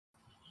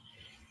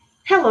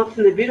Hello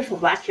from the beautiful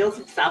Black Hills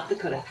of South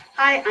Dakota.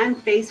 Hi, I'm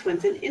Faye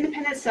Swinson,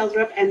 independent sales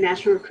rep and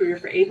national recruiter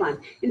for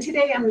Avon. And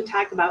today I'm going to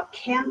talk about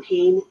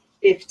Campaign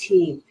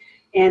 15.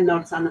 And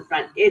notice on the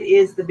front, it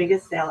is the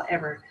biggest sale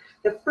ever.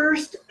 The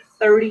first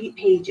 30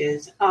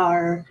 pages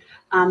are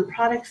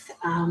products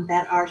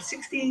that are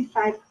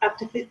 65 up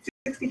to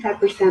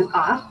 65%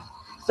 off.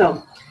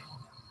 So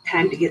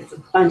time to get a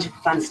bunch of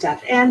fun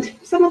stuff. And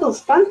some of those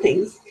fun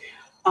things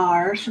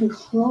are some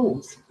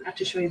clothes. I have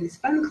to show you these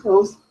fun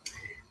clothes.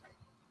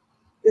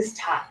 This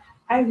top,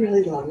 I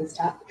really love this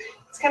top.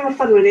 It's kind of a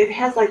fun one. It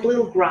has like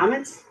little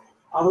grommets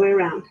all the way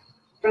around,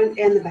 front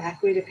and the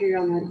back, right up here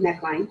on the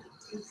neckline.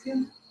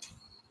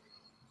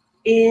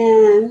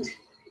 And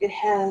it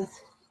has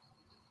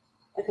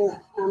like a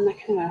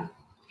kind of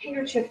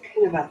handkerchief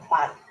kind of a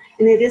bottom.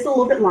 And it is a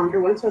little bit longer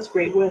one, so it's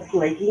great with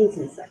leggings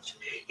and such.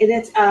 And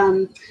it's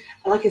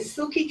like a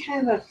silky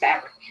kind of a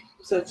fabric,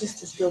 so it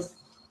just feels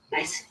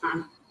nice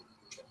on.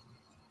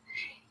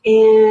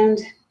 And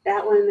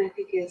that one I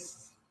think is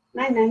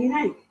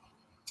 $9.99.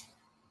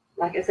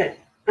 Like I said,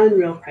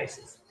 unreal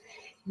prices.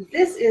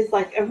 This is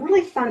like a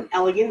really fun,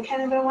 elegant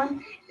kind of a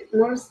one.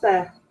 Notice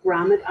the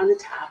grommet on the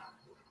top.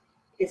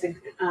 It's a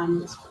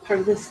part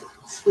of this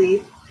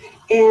sleeve,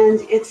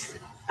 and it's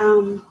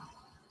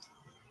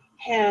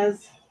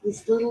has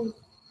this little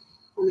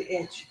on the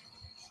edge.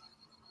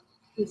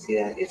 You can see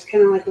that it's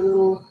kind of like a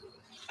little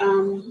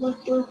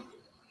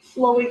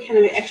flowy kind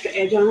of an extra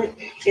edge on it.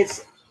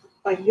 It's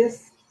like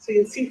this, so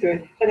you can see through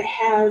it, but it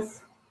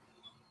has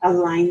a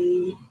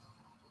lining,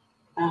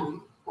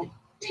 like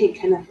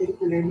tank kind of thing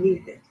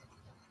underneath it.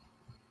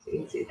 So you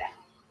can see that.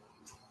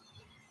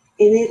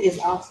 And it is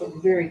also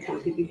very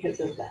comfy because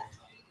of that.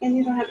 And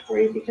you don't have to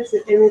worry because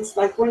it's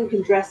like one you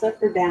can dress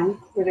up or down,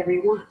 whatever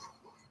you want.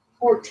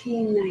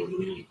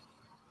 $14.99.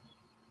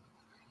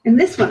 And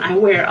this one I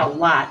wear a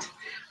lot.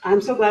 I'm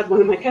so glad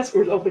one of my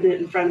customers opened it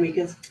in front of me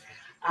because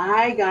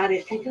I got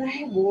it and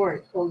I wore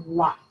it a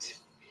lot.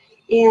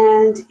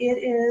 And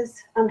it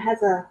is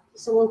has a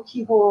little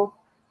keyhole,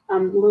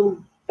 little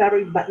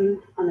fabric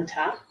button on the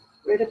top,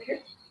 right up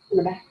here in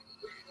the back.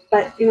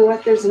 But you know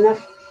what? There's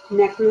enough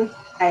neck room.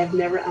 I have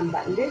never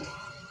unbuttoned it.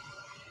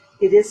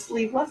 It is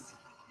sleeveless,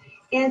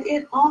 and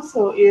it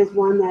also is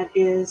one that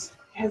has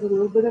a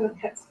little bit of a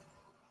cut.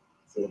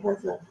 So it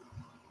has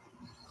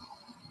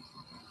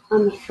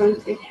on the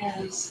front. It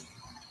has,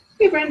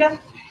 hey Brenda,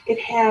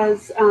 it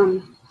has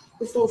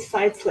this little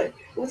side slit.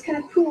 What's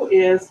kind of cool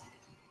is,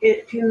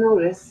 if you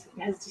notice,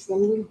 it has just a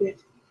little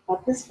bit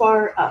about this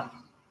far up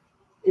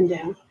and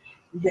down.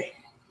 The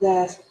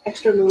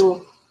extra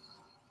little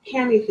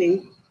cami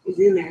thing is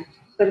in there,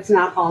 but it's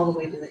not all the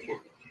way to the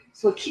end.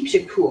 So it keeps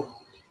you cool.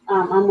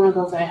 I'm one of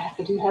those that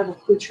I do have a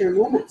cooler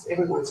moments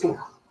every once in a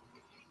while.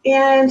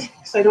 And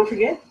so I don't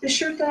forget, the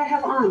shirt that I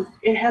have on,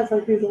 it has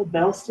like these little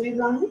bell sleeves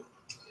on it.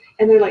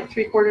 And they're like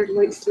 3/4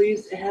 length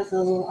sleeves. It has a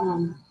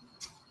little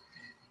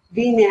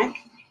V-neck.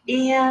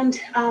 And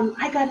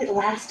I got it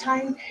last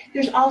time.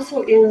 There's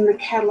also in the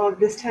catalog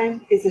this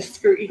time is a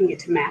skirt you can get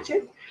to match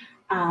it.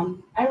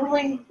 I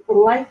really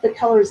like the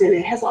colors in it.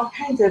 It has all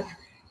kinds of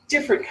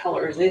different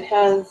colors. It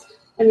has,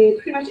 I mean,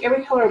 pretty much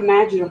every color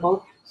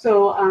imaginable.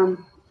 So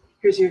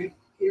here's your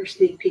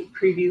sneak peek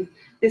preview.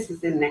 This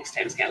is in next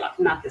time's catalog,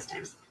 not this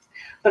time's.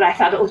 But I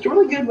thought it looked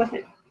really good with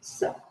it.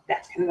 So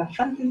that's kind of a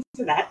fun thing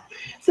to that.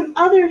 Some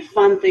other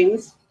fun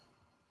things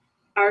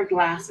are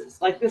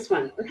glasses, like this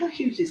one. Look how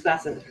huge these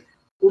glasses are.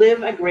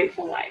 Live a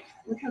Grateful Life.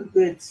 Look how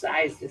good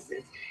size this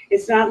is.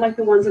 It's not like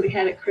the ones that we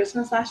had at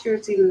Christmas last year.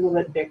 It's even a little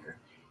bit bigger.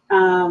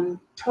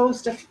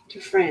 Toast to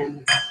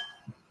friends.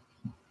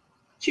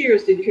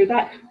 Cheers. Did you hear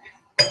that?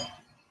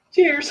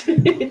 Cheers.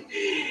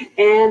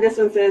 And this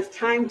one says,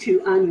 time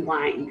to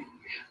unwind.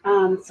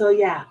 So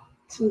yeah,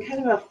 some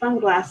kind of a fun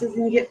glasses,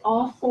 and you get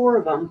all 4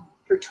 of them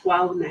for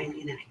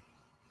 $12.99.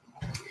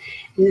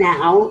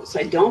 Now, so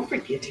I don't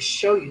forget to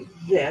show you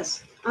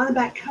this, on the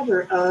back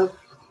cover of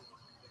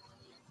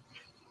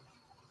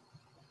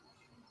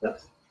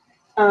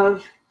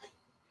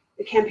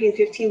the Campaign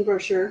 15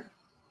 brochure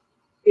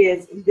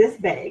is this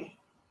bag.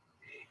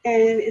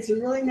 And it's a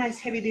really nice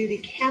heavy-duty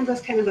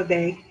canvas kind of a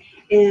bag.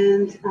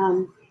 And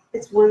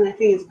it's one I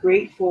think is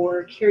great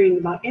for carrying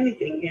about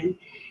anything. And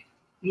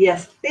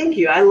yes, thank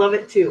you. I love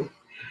it too.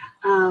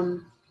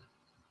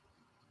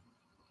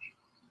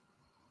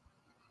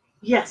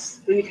 Yes,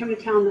 when you come to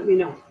town, let me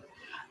know,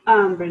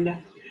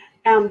 Brenda.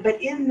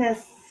 But in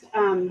this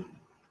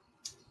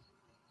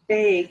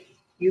bag,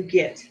 you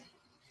get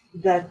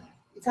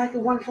it's like a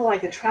wonderful,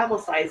 like a travel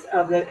size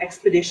of the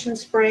Expedition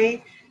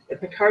spray, the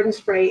Picardin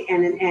spray,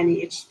 and an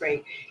anti-itch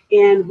spray.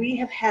 And we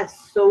have had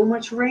so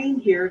much rain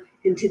here,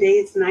 and today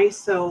it's nice,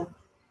 so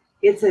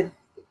the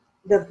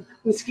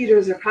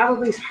mosquitoes are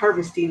probably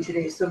harvesting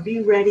today, so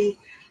be ready.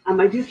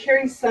 I do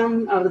carry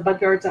some of the bug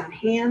guards on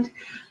hand,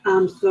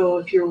 so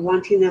if you're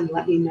wanting them,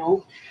 let me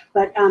know.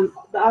 But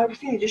the other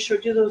thing, I just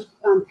showed you those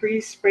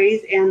 3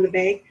 sprays and the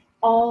bag,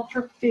 all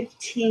for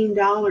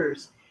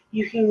 $15.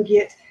 You can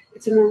get,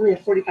 it's normally a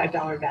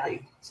 $45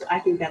 value, so I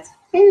think that's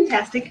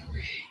fantastic.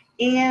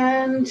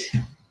 And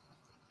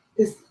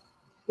this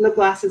lip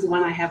gloss is the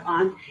one I have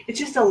on. It's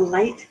just a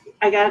light,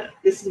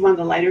 this is one of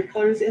the lighter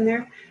colors in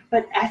there,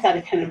 but I thought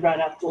it kind of brought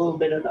out a little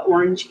bit of the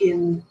orange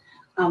in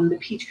the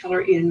peach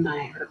color in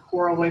my, or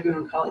coral, whatever you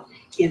want to call it,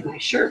 in my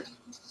shirt.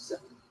 So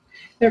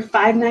they're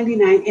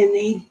 $5.99 and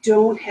they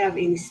don't have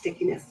any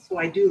stickiness, so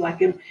I do like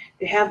them.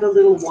 They have the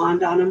little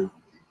wand on them,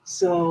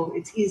 so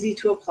it's easy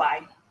to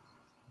apply.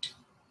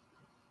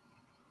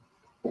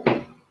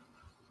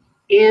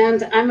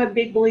 And I'm a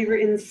big believer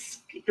in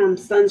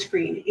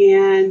sunscreen.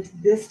 And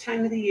this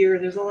time of the year,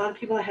 there's a lot of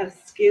people that have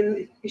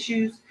skin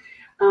issues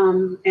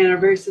and are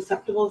very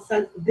susceptible to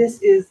sun.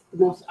 This is the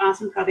most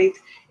awesome product.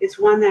 It's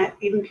one that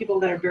even people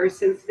that are very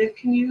sensitive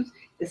can use.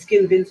 The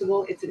Skin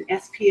Invincible. It's an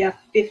SPF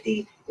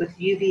 50 with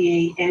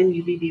UVA and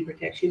UVB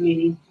protection,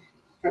 meaning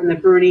from the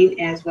burning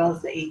as well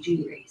as the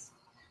aging rays.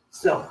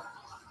 So,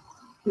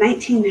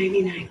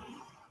 $19.99.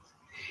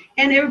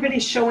 And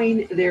everybody's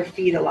showing their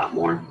feet a lot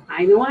more.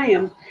 I know I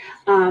am.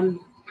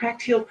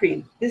 Cracked Heel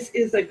Cream. This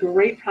is a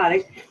great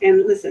product.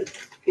 And listen,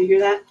 can you hear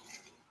that?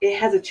 It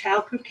has a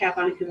childproof cap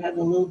on it because it has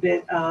a little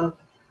bit of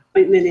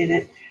ointment in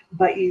it.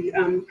 But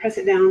you press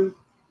it down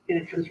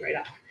and it comes right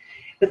off.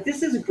 But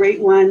this is a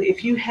great one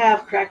if you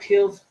have cracked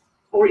heels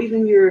or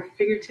even your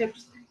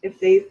fingertips, if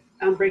they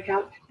break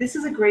out. This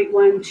is a great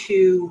one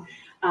to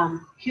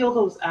heal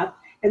those up.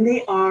 And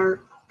they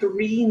are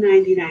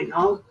 $3.99.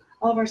 All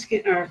of our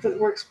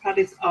Footworks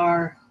products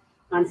are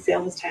on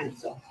sale this time,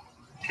 so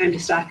time to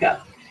stock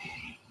up.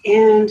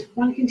 And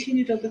want to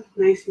continue to look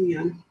nice and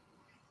young.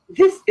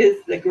 This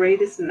is the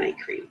greatest night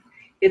cream.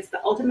 It's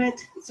the Ultimate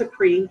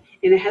Supreme,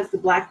 and it has the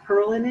black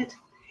pearl in it.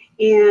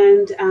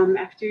 And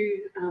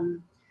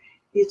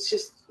it's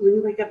just, when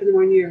you wake up in the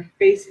morning, your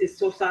face is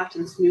so soft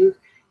and smooth.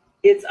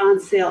 It's on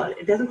sale.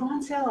 It doesn't go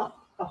on sale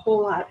a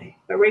whole lot,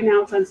 but right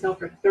now it's on sale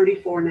for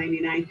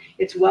 $34.99.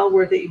 It's well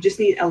worth it. You just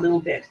need a little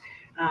bit.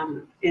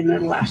 And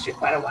it'll last you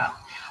quite a while.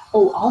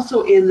 Oh,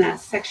 also in that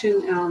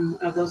section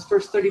of those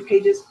first 30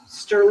 pages,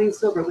 sterling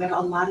silver. We have a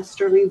lot of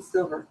sterling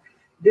silver.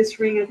 This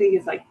ring, I think,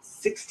 is like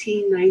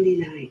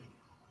 $16.99.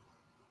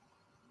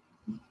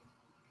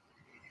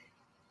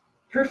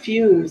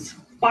 Perfumes.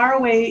 Far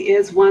Away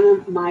is one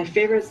of my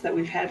favorites that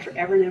we've had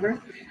forever and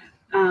ever.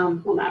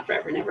 Well, not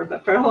forever and ever,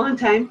 but for a long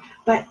time.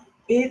 But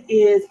it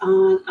is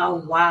on a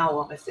wow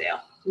of a sale.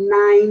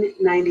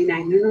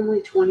 $9.99. They're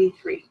normally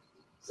 $23.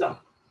 So,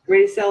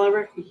 greatest sale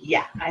ever?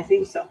 Yeah, I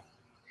think so.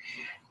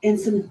 And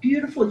some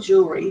beautiful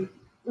jewelry.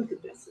 Look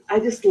at this. I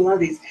just love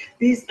these.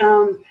 These,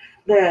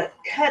 the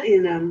cut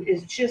in them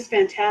is just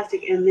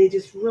fantastic, and they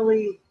just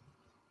really,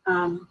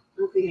 I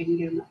don't think I can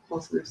get them up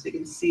close enough so you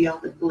can see all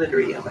the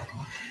glittery of it.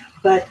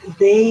 But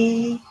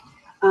they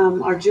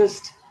are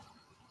just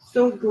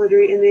so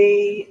glittery, and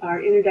they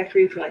are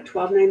introductory for like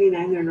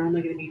 $12.99. They're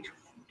normally going to be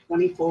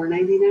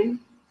 $24.99.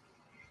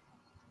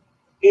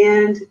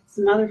 And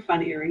some other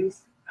fun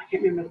earrings. I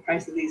can't remember the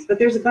price of these, but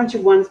there's a bunch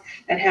of ones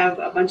that have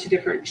a bunch of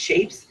different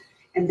shapes,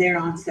 and they're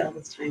on sale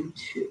this time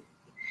too.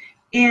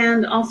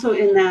 And also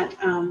in that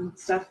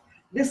stuff,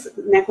 this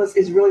necklace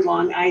is really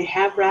long. I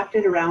have wrapped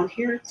it around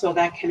here, so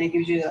that kind of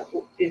gives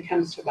you, it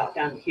comes to about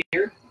down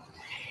here.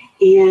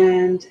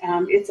 And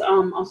it's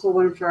also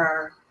one for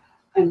our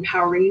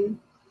empowering,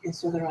 and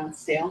so they're on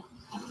sale.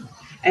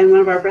 And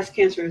one of our breast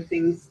cancer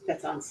things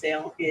that's on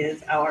sale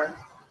is our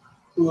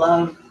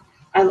love.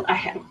 I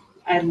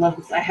love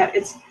this.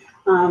 It's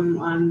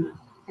on,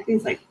 I think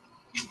it's like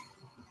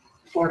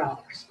 $4 or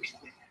something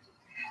like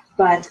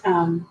that. But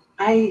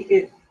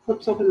it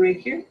flips open right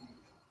here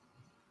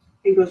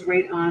and goes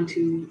right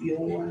onto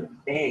your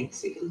bag,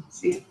 so you can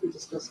see it. It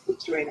just goes,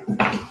 flips right on.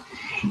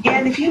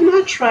 And if you've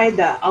not tried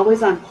the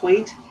Always on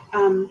Point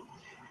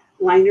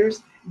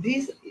liners,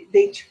 these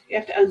you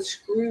have to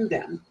unscrew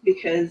them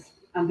because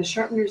the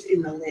sharpener's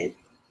in the lid,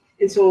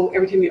 and so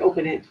every time you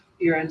open it,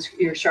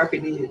 you're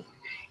sharpening it.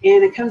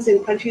 And it comes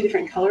in quite a few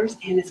different colors,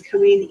 and it's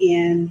coming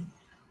in,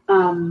 I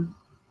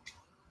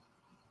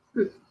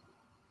can't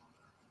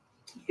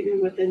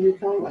remember what the new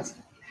color was,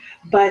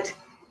 but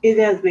it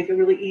does make it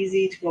really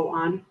easy to go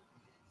on.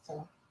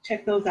 So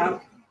check those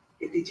out.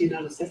 Did you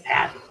notice this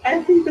hat?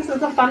 I think this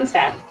is a fun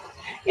hat.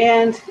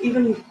 And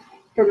even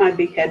for my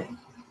big head,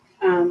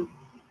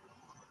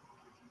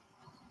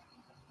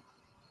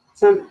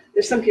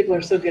 there's some people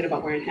are so good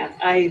about wearing hats.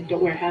 I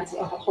don't wear hats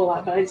a whole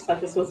lot, but I just thought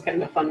this was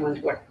kind of a fun one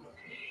to wear.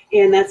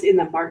 And that's in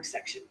the Mark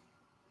section.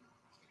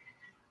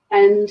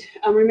 And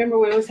remember,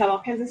 we always have all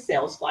kinds of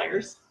sales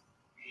flyers.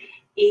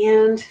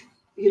 And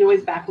you can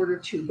always back order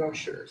 2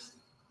 brochures.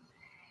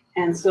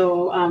 And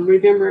so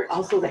remember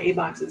also the A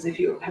boxes. If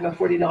you have a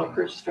 $40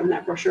 purchase from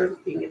that brochure,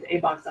 you can get the A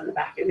box on the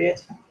back of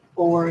it,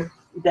 or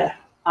the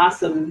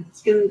awesome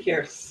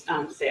skincare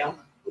sale.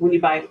 When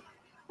you buy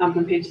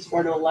from pages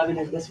 4 to 11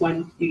 of this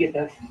one, you get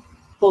the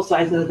full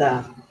size of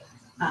the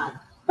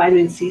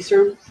vitamin C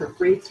serum for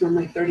free. It's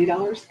normally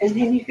 $30. And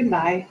then you can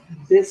buy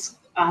this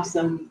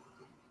awesome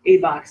A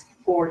box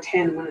for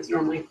 $10 when it's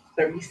normally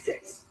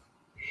 $36.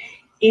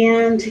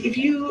 And if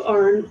you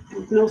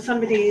know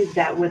somebody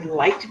that would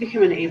like to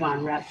become an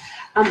Avon rep,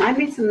 I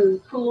made some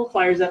cool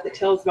flyers up that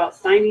tells about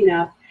signing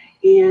up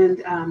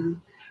and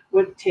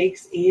what it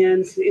takes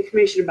and some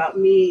information about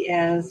me,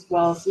 as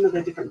well as some of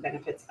the different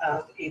benefits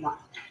of Avon.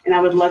 And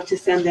I would love to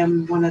send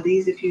them one of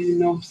these. If you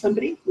know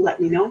somebody, let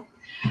me know.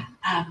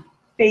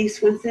 Faye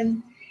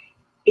Swinson,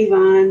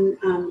 Avon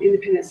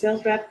Independent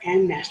Sales Rep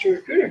and Master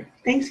Recruiter.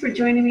 Thanks for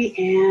joining me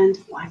and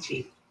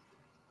watching.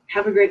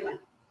 Have a great one.